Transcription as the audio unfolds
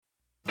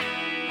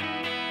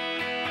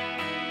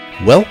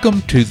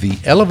Welcome to the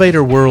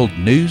Elevator World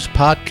News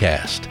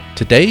Podcast.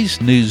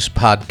 Today's news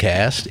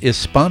podcast is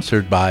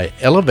sponsored by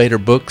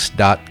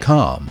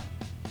ElevatorBooks.com.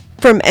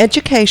 From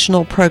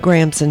educational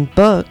programs and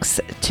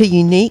books to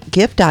unique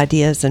gift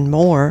ideas and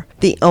more,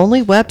 the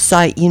only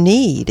website you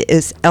need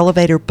is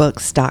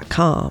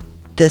ElevatorBooks.com.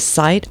 This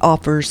site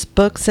offers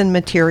books and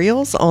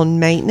materials on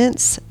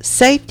maintenance,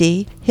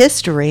 safety,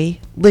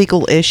 history,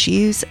 legal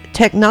issues,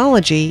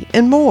 technology,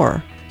 and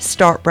more.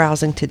 Start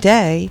browsing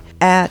today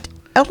at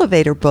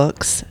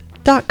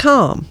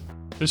ElevatorBooks.com.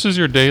 This is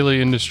your daily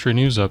industry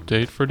news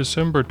update for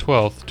December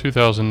 12th,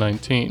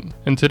 2019.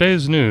 In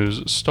today's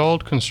news,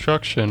 stalled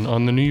construction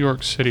on the New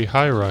York City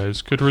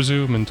high-rise could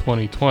resume in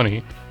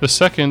 2020. The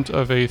second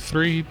of a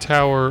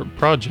 3-tower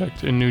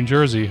project in New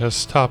Jersey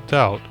has topped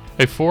out.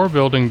 A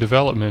 4-building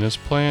development is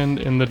planned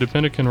in the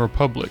Dominican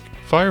Republic.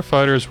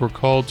 Firefighters were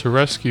called to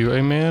rescue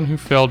a man who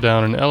fell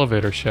down an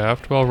elevator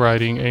shaft while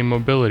riding a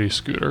mobility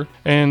scooter,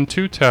 and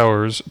 2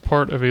 towers,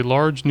 part of a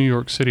large New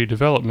York City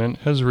development,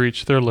 has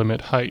reached their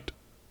limit height.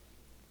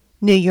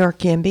 New York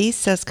MB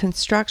says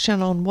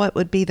construction on what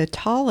would be the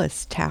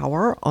tallest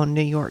tower on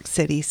New York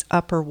City's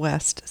Upper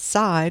West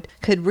Side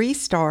could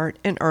restart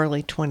in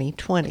early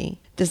 2020.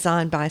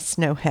 Designed by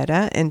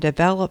Snøhetta and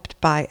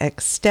developed by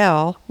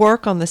Extel,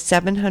 work on the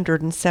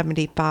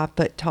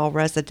 775-foot-tall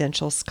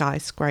residential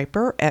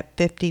skyscraper at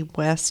 50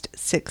 West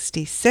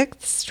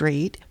 66th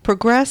Street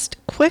progressed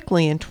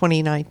quickly in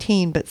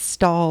 2019 but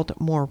stalled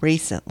more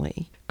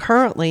recently.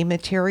 Currently,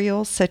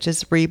 materials such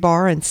as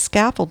rebar and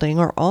scaffolding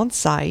are on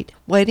site,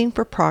 waiting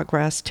for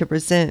progress to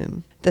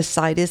resume. The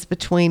site is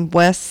between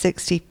West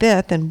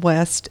 65th and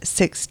West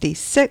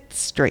 66th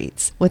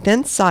Streets,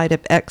 within sight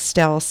of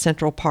Extel's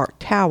Central Park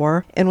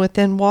Tower, and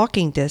within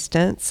walking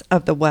distance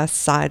of the west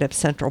side of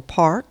Central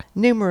Park,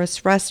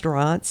 numerous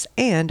restaurants,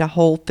 and a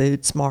Whole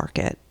Foods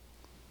market.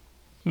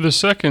 The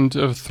second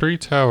of 3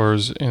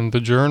 towers in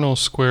the Journal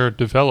Square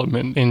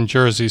development in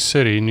Jersey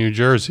City, New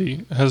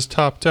Jersey, has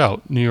topped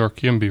out, New York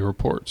YIMBY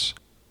reports.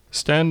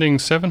 Standing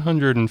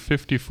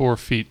 754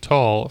 feet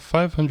tall,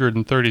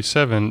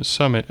 537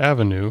 Summit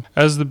Avenue,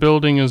 as the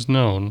building is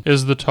known,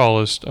 is the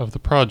tallest of the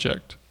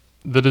project.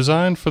 The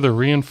design for the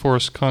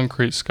reinforced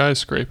concrete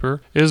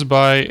skyscraper is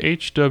by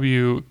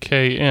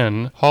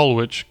HWKN,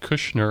 Holwich,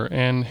 Kushner,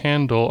 and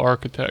Handel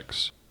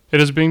Architects. It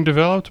is being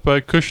developed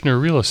by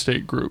Kushner Real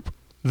Estate Group.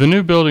 The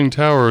new building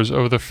towers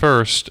over the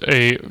first,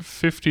 a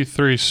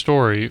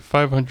 53-story,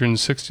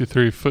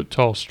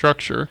 563-foot-tall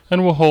structure,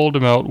 and will hold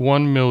about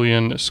 1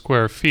 million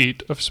square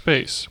feet of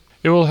space.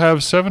 It will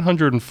have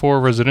 704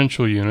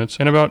 residential units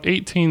and about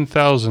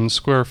 18,000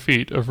 square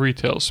feet of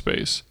retail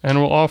space,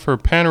 and will offer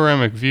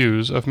panoramic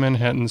views of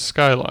Manhattan's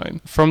skyline,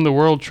 from the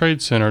World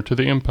Trade Center to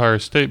the Empire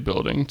State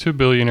Building to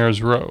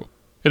Billionaire's Row.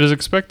 It is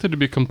expected to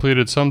be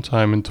completed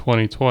sometime in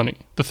 2020.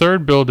 The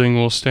third building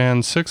will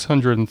stand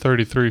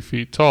 633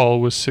 feet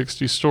tall with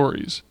 60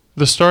 stories.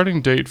 The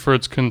starting date for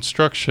its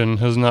construction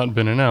has not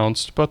been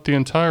announced, but the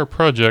entire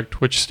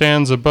project, which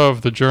stands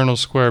above the Journal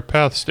Square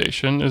Path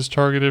Station, is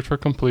targeted for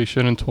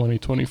completion in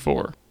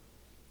 2024.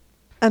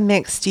 A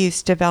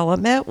mixed-use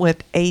development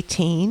with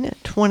 18,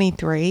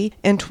 23,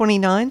 and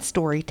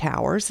 29-story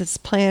towers is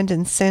planned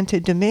in Santo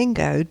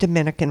Domingo,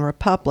 Dominican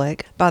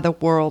Republic, by the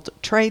World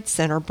Trade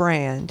Center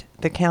brand,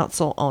 the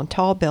Council on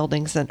Tall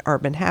Buildings and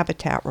Urban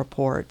Habitat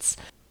reports,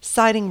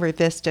 citing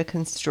Revista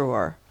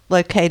Construor.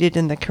 Located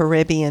in the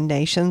Caribbean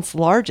nation's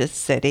largest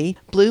city,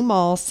 Blue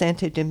Mall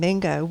Santo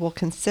Domingo will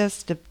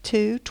consist of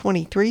 2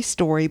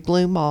 23-story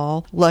Blue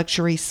Mall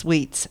luxury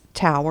suites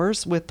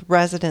towers with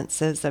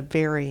residences of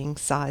varying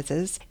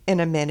sizes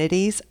and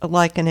amenities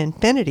like an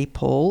infinity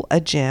pool, a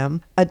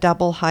gym, a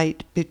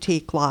double-height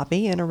boutique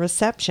lobby, and a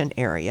reception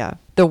area.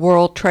 The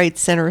World Trade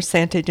Center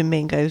Santo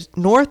Domingo's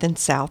North and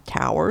South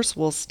Towers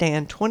will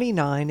stand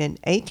 29 and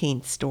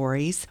 18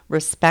 stories,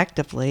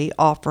 respectively,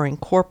 offering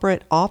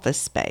corporate office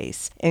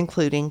space,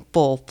 including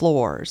full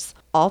floors.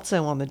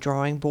 Also on the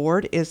drawing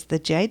board is the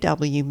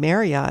JW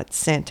Marriott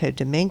Santo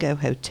Domingo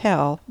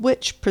Hotel,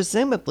 which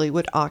presumably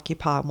would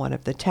occupy one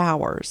of the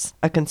towers.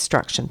 A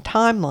construction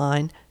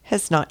timeline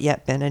has not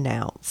yet been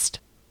announced.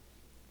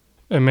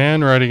 A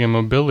man riding a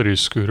mobility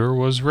scooter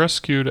was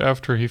rescued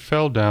after he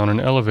fell down an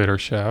elevator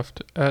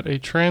shaft at a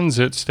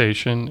transit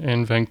station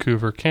in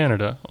Vancouver,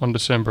 Canada, on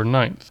December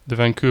 9th, the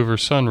Vancouver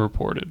Sun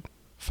reported.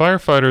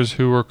 Firefighters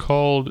who were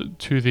called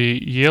to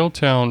the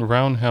Yaletown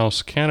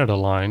Roundhouse Canada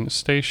Line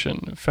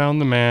station found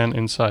the man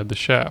inside the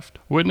shaft.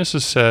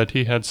 Witnesses said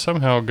he had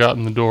somehow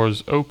gotten the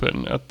doors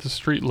open at the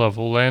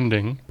street-level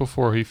landing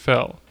before he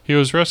fell. He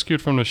was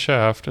rescued from the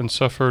shaft and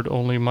suffered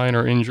only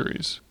minor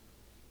injuries.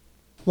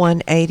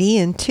 180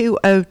 and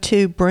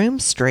 202 Broome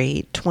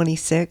Street,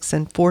 26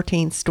 and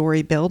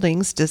 14-story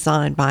buildings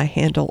designed by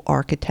Handel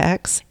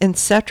Architects and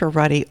Setra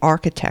Ruddy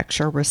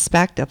Architecture,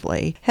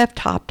 respectively, have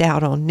topped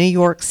out on New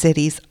York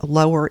City's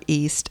Lower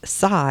East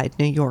Side,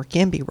 New York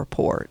YIMBY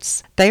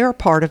reports. They are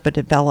part of a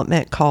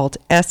development called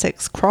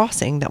Essex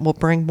Crossing that will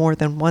bring more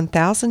than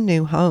 1,000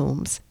 new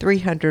homes,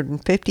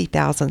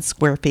 350,000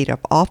 square feet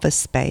of office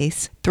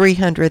space,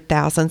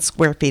 300,000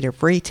 square feet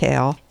of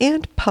retail,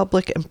 and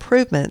public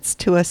improvements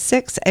to a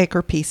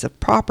 6-acre piece of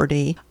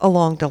property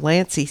along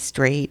Delancey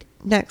Street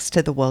next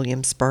to the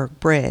Williamsburg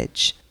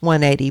Bridge.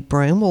 180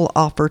 Broome will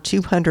offer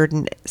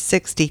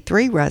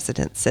 263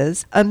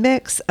 residences, a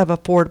mix of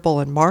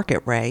affordable and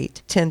market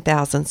rate,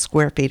 10,000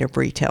 square feet of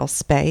retail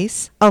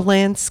space, a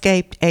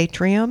landscaped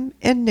atrium,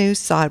 and new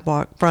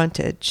sidewalk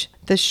frontage.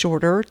 The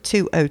shorter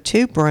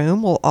 202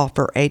 Broome will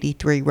offer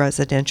 83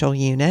 residential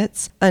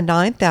units, a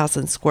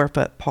 9,000 square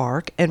foot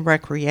park and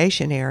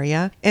recreation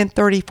area, and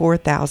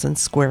 34,000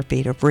 square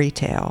feet of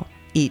retail.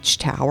 Each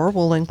tower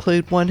will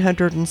include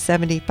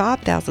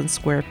 175,000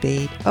 square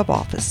feet of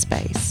office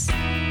space.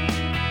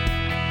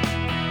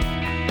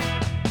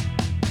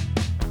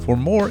 For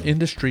more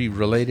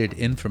industry-related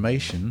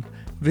information,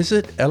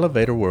 visit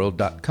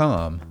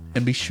elevatorworld.com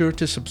and be sure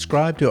to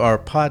subscribe to our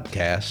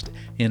podcast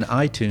in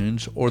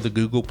iTunes or the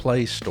Google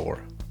Play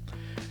Store.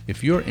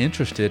 If you're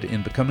interested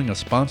in becoming a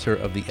sponsor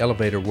of the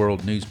Elevator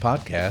World News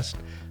Podcast,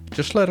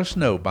 just let us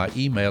know by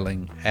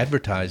emailing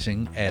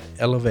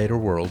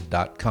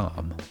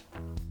advertising@elevatorworld.com.